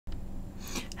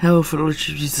Hello, fellow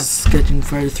Jesus, Sketching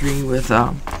Fire 3 with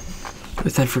I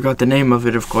forgot the name of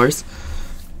it, of course.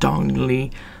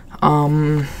 Dongly.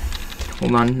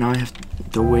 Hold on, now I have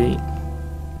to wait.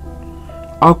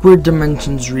 Awkward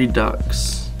Dimensions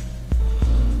Redux.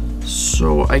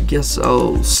 So, I guess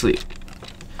I'll sleep.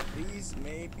 These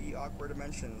may be awkward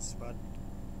dimensions, but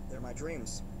they're my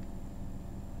dreams.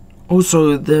 Oh,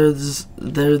 so they're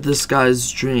this guy's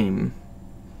dreams.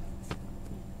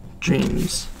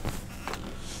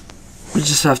 We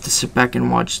just have to sit back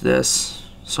and watch this.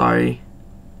 Sorry.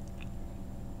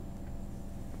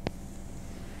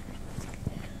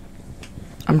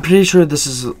 I'm pretty sure this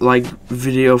is like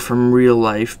video from real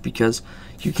life because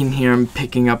you can hear him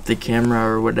picking up the camera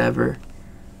or whatever.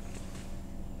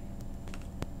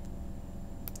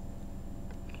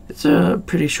 It's a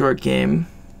pretty short game.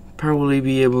 Probably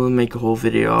be able to make a whole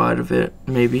video out of it,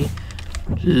 maybe.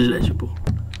 Legible.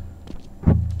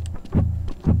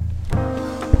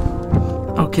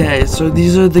 Okay, so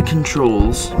these are the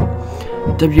controls.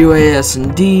 WAS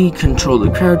and D, control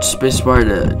to crouch, spacebar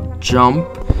to jump,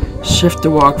 shift to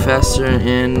walk faster,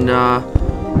 and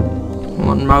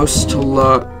one mouse to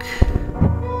look.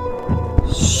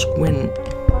 Squint.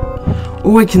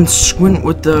 Oh, I can squint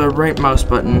with the right mouse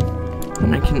button,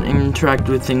 and I can interact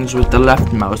with things with the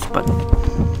left mouse button.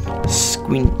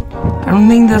 Squint. I don't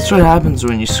think that's what happens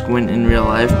when you squint in real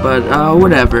life, but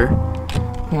whatever.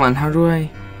 Hold on, how do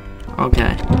I...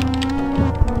 Okay.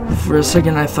 For a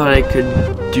second I thought I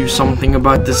could do something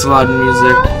about this loud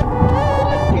music.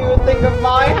 What do you think of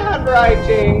my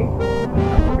handwriting?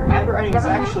 Your handwriting is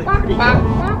actually pretty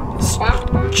good.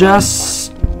 It's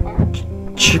just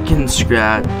chicken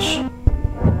scratch.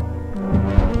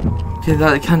 Okay,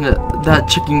 that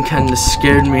chicken kinda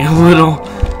scared me a little.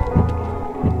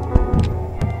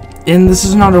 And this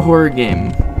is not a horror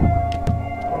game.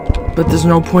 But there's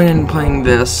no point in playing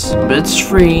this. But it's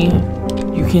free.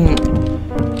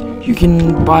 You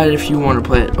can buy it if you want to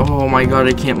play it. Oh my god,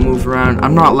 I can't move around.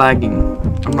 I'm not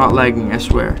lagging. I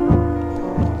swear.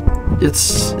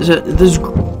 There's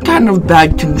kind of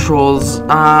bad controls.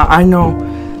 I know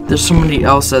there's somebody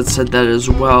else that said that as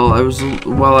well.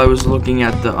 While I was looking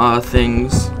at the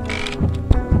things.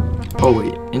 Oh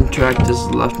wait, interact is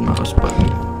the left mouse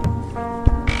button.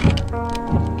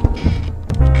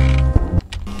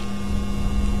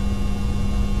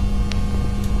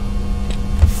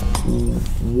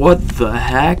 What the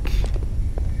heck?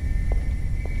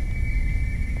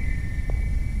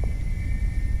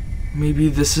 Maybe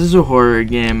this is a horror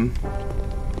game.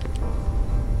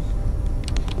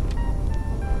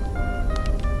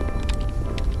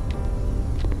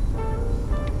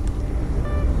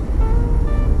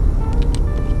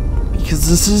 Because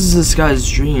this is this guy's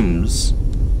dreams.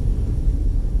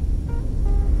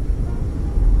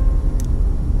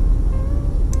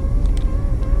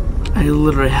 I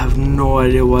literally have no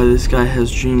idea why this guy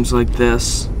has dreams like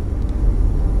this.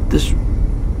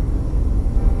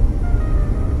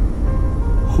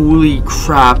 Holy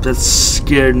crap, that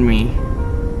scared me.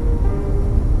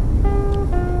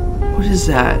 What is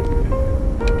that?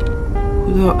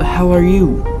 Who the hell are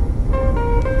you?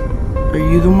 Are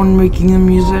you the one making the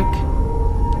music?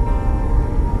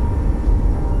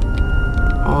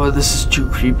 Oh, this is too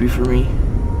creepy for me.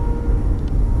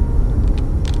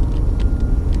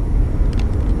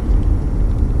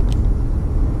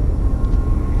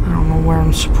 Where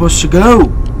I'm supposed to go.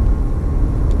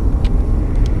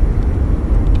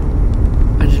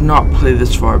 I did not play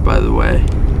this far, by the way.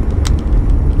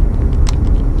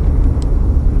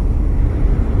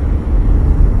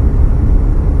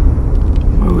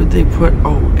 Where would they put...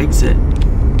 Oh, exit.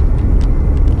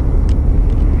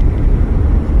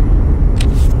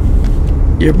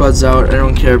 Earbuds out. I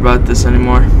don't care about this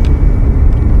anymore.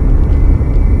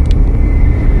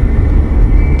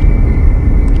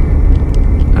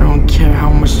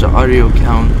 How much the audio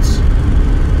counts.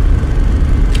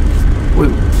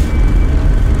 Wait.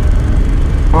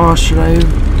 Oh, should I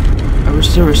wish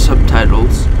there were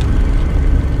subtitles.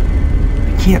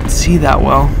 I can't see that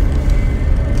well.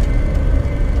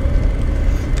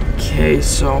 Okay,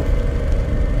 so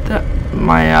that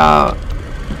my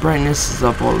brightness is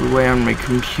up all the way on my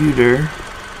computer.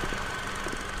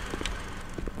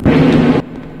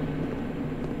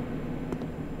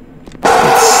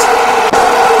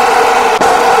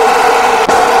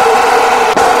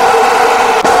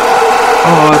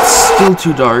 Oh, it's still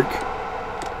too dark.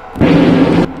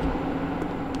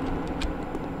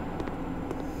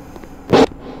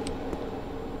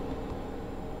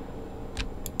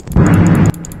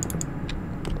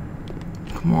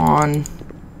 Come on.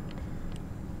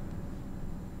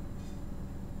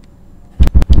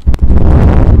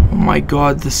 my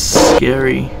god, this is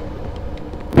scary.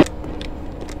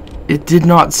 It did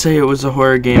not say it was a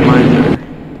horror game either.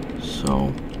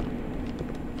 So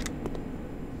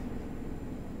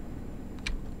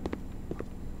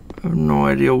I have no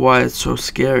idea why it's so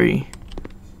scary.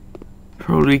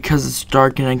 Probably because it's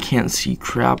dark and I can't see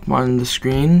crap on the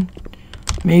screen.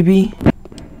 Maybe.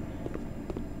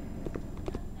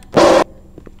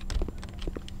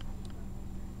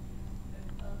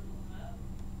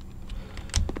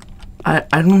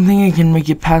 I don't think I can make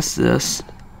it past this.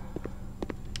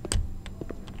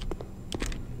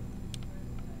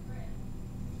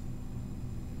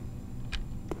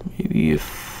 Maybe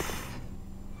if...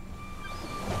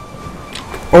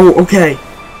 Oh, okay.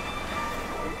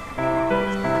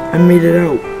 I made it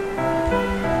out.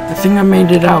 I think I made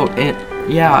it out. And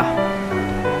yeah.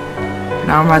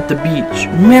 Now I'm at the beach.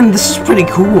 Man, this is pretty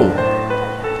cool.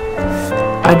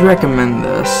 I'd recommend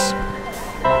this.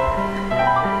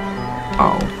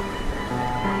 Oh.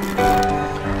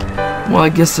 Well, I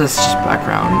guess that's just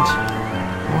background.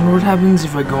 I wonder what happens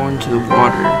if I go into the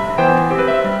water.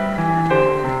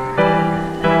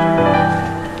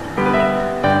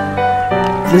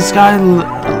 This guy,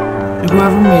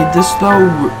 whoever made this though,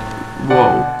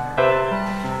 whoa.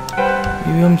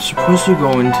 Maybe I'm supposed to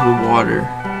go into the water.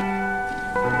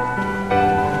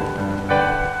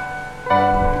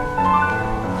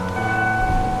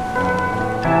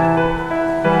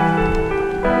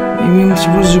 Maybe I'm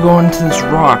supposed to go into this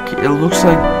rock. It looks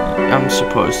like I'm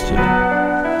supposed to.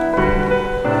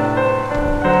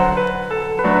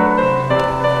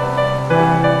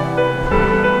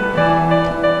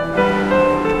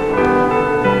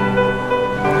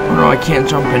 Oh no, I can't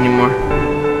jump anymore.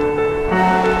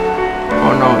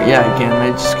 Oh no, yeah, again,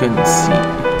 I just couldn't see.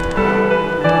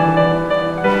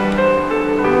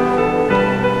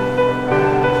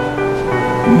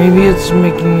 Maybe it's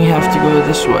making me have to go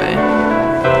this way.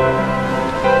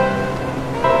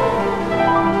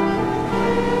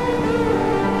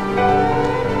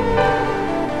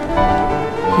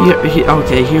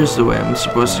 Okay, here's the way I'm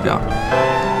supposed to go.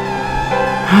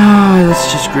 Ah,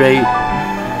 that's just great.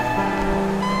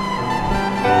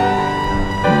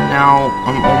 Now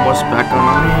I'm almost back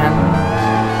on land.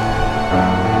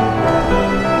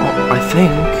 Oh, I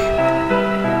think.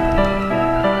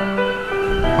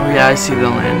 Oh yeah, I see the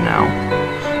land now.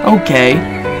 Okay.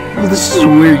 Well, this is a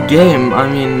weird game. I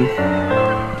mean,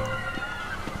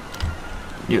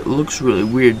 it looks really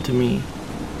weird to me.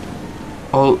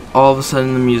 All of a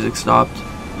sudden the music stopped.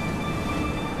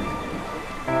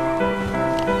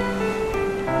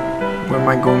 Where am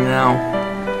I going now?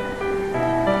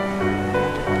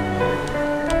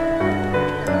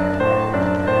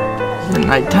 Is it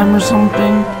nighttime or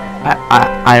something?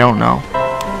 I don't know.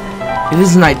 It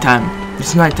is nighttime.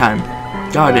 It's nighttime.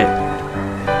 Got it.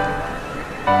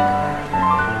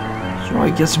 So I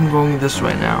guess I'm going this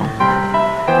way now.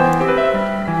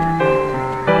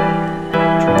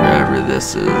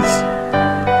 This is.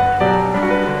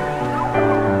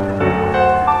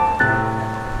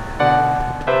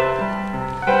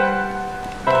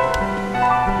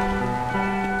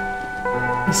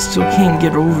 I still can't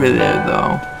get over there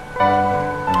though.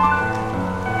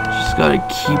 Just gotta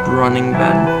keep running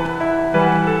then.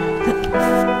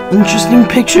 Interesting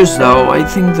pictures though. I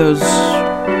think the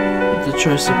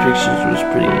choice of pictures was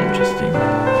pretty interesting.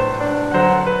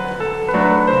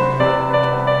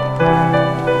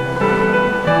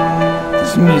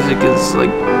 Music is like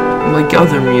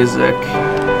other music,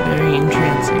 very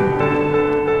entrancing.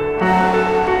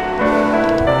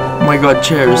 Oh my god,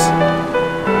 chairs.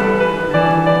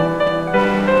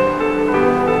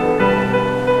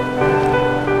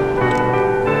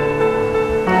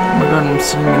 Oh my god, I'm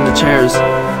sitting in the chairs.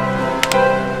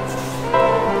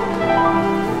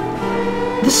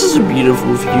 This is a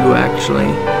beautiful view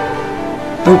actually.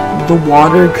 The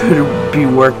water could be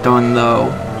worked on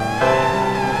though.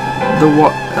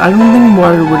 I don't think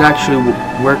water would actually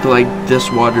work like this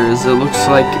water is. It looks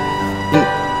like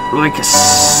a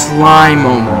slime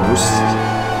almost.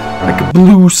 Like a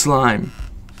blue slime.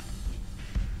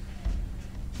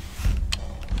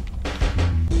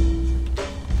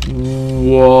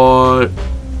 What?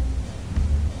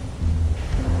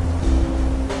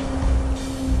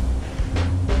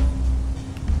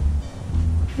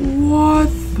 What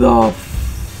the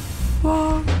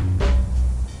fuck?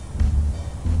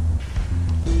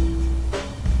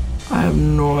 I have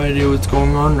no idea what's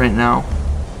going on right now.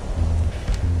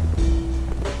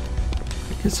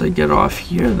 I guess I get off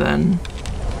here then.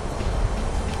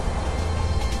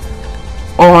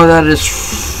 Oh, that is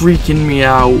freaking me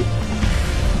out.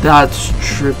 That's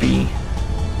trippy.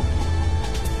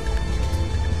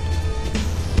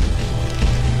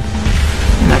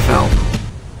 fell.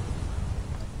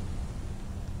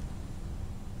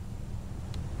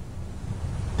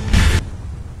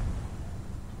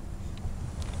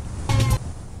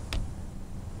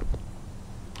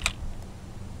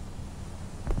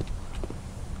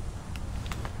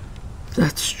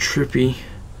 That's trippy.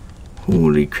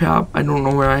 Holy crap, I don't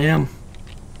know where I am.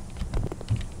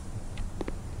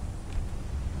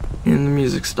 And the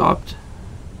music stopped.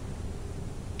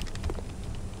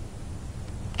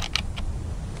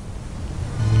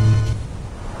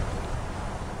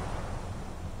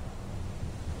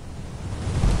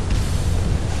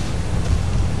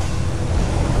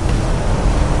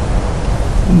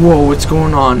 Whoa, what's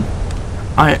going on?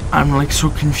 I'm like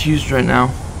so confused right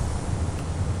now.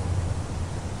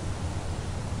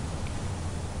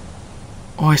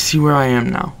 Oh, I see where I am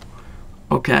now.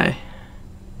 Okay.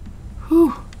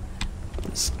 Whew.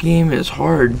 This game is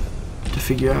hard to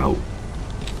figure out.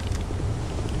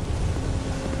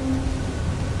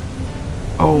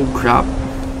 Oh crap.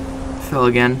 Fell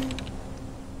again.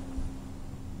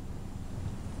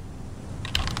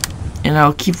 And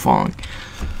I'll keep falling.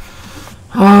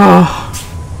 Oh,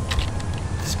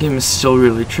 this game is still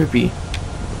really trippy.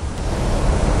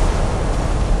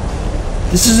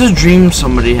 This is a dream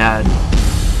somebody had.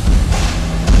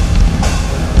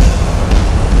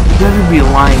 You better be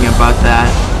lying about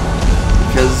that,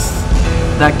 because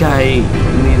that guy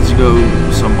needs to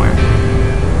go somewhere,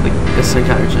 like a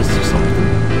psychiatrist or something.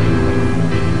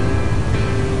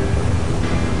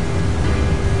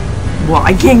 Well,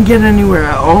 I can't get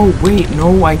anywhere. Oh wait,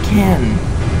 no, I can.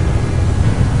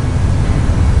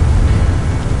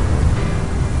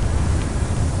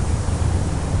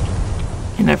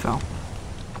 And I fell.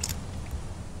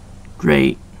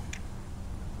 Great.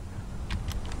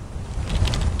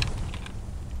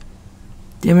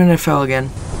 Damn it, I fell again.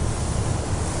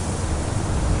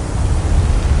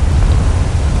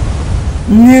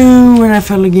 No, and I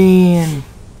fell again.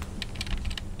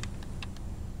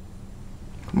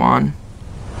 Come on.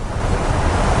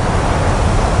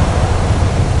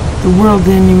 The world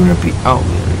didn't even repeat. Oh,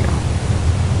 there we go.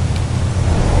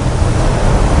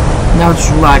 Now it's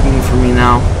lagging for me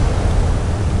now.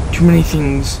 Too many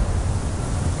things.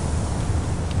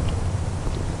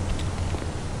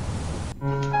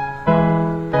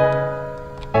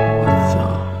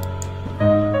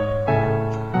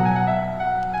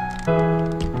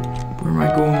 Where am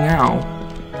I going now?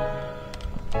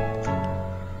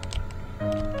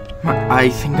 I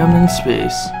think I'm in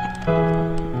space.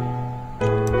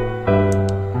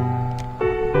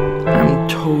 I'm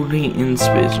totally in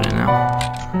space right now.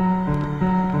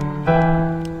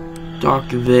 Dock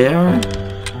there.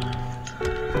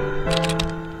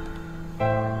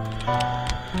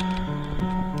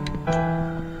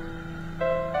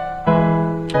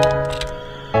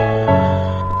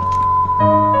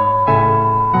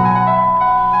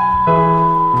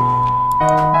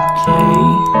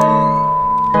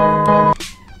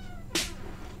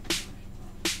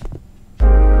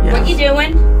 What you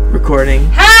doing? Recording.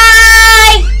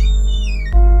 Hi!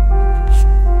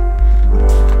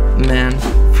 Man,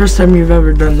 first time you've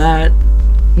ever done that.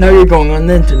 Now you're going on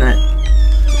the internet.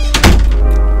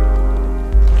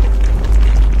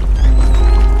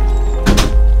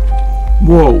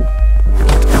 Whoa.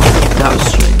 That was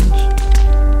strange.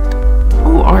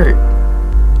 Oh, art.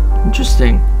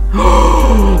 Interesting.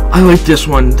 I like this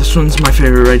one. This one's my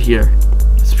favorite right here.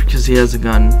 It's because he has a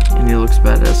gun and he looks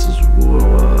badass as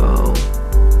well.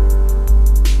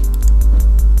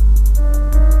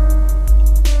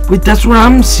 Wait, that's what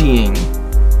I'm seeing.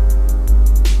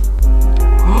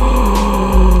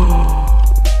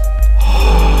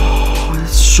 Oh,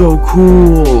 that's so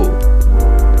cool.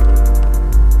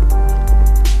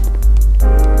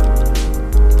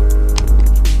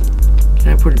 Can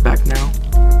I put it back now?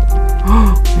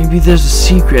 Maybe there's a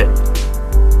secret.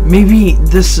 Maybe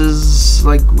this is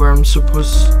like where what I'm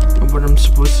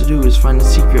supposed to do is find a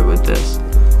secret with this.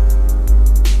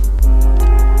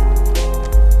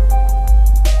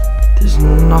 There's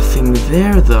nothing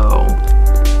there though.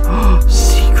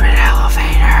 Secret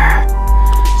elevator.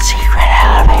 Secret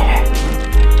elevator.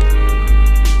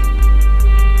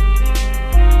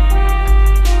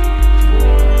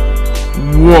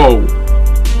 Whoa.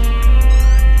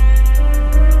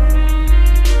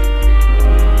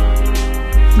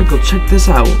 Go check this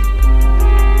out.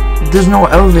 There's no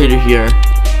elevator here.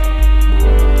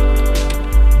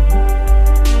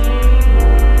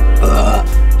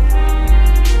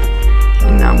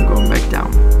 And now I'm going back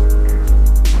down.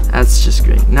 That's just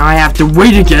great. Now I have to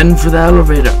wait again for the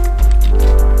elevator.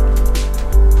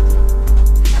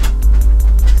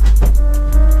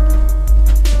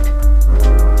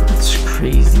 That's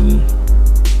crazy.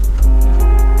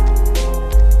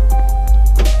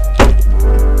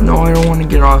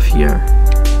 stuff here.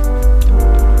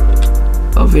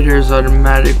 Elevator is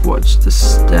automatic. Watch the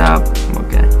step.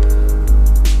 Okay.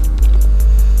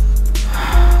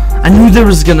 I knew there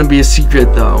was gonna be a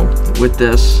secret though with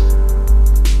this.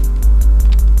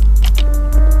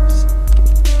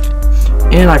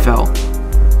 And I fell.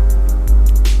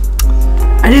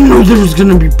 I didn't know there was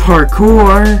gonna be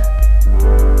parkour.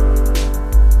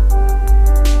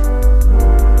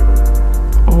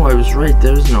 Oh, I was right.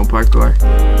 There's no parkour.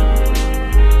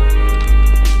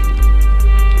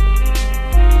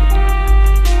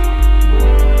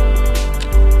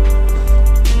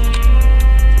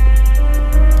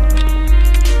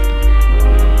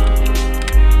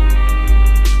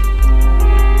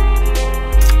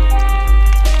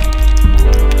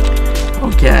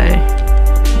 Okay,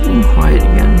 getting quiet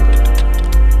again.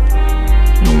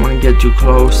 I don't want to get too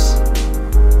close.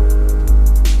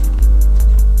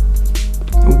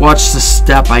 Watch the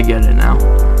step, I get it now.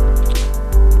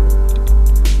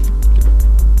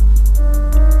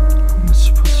 I'm not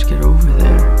supposed to get over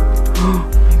there.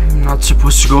 Maybe I'm not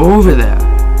supposed to go over there.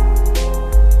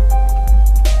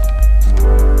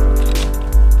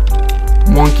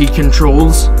 Wonky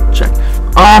controls, check.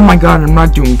 Oh my god, I'm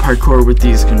not doing parkour with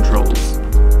these controls.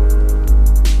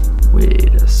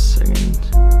 Wait a second.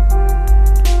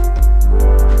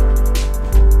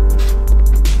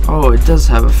 Oh, it does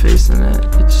have a face in it.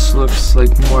 It just looks like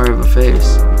more of a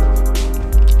face.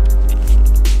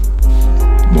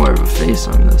 More of a face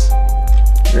on this.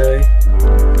 Really? I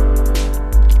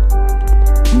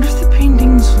wonder if the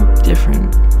paintings look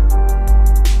different.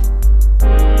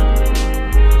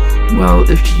 Well,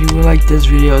 if you like this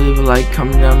video, leave a like,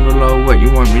 comment down below what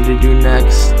you want me to do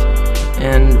next.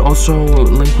 And also,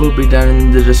 link will be down in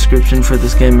the description for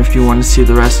this game if you want to see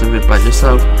the rest of it by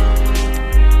yourself.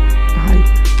 Hi.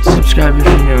 Subscribe if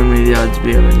you're new and may the odds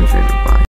be ever.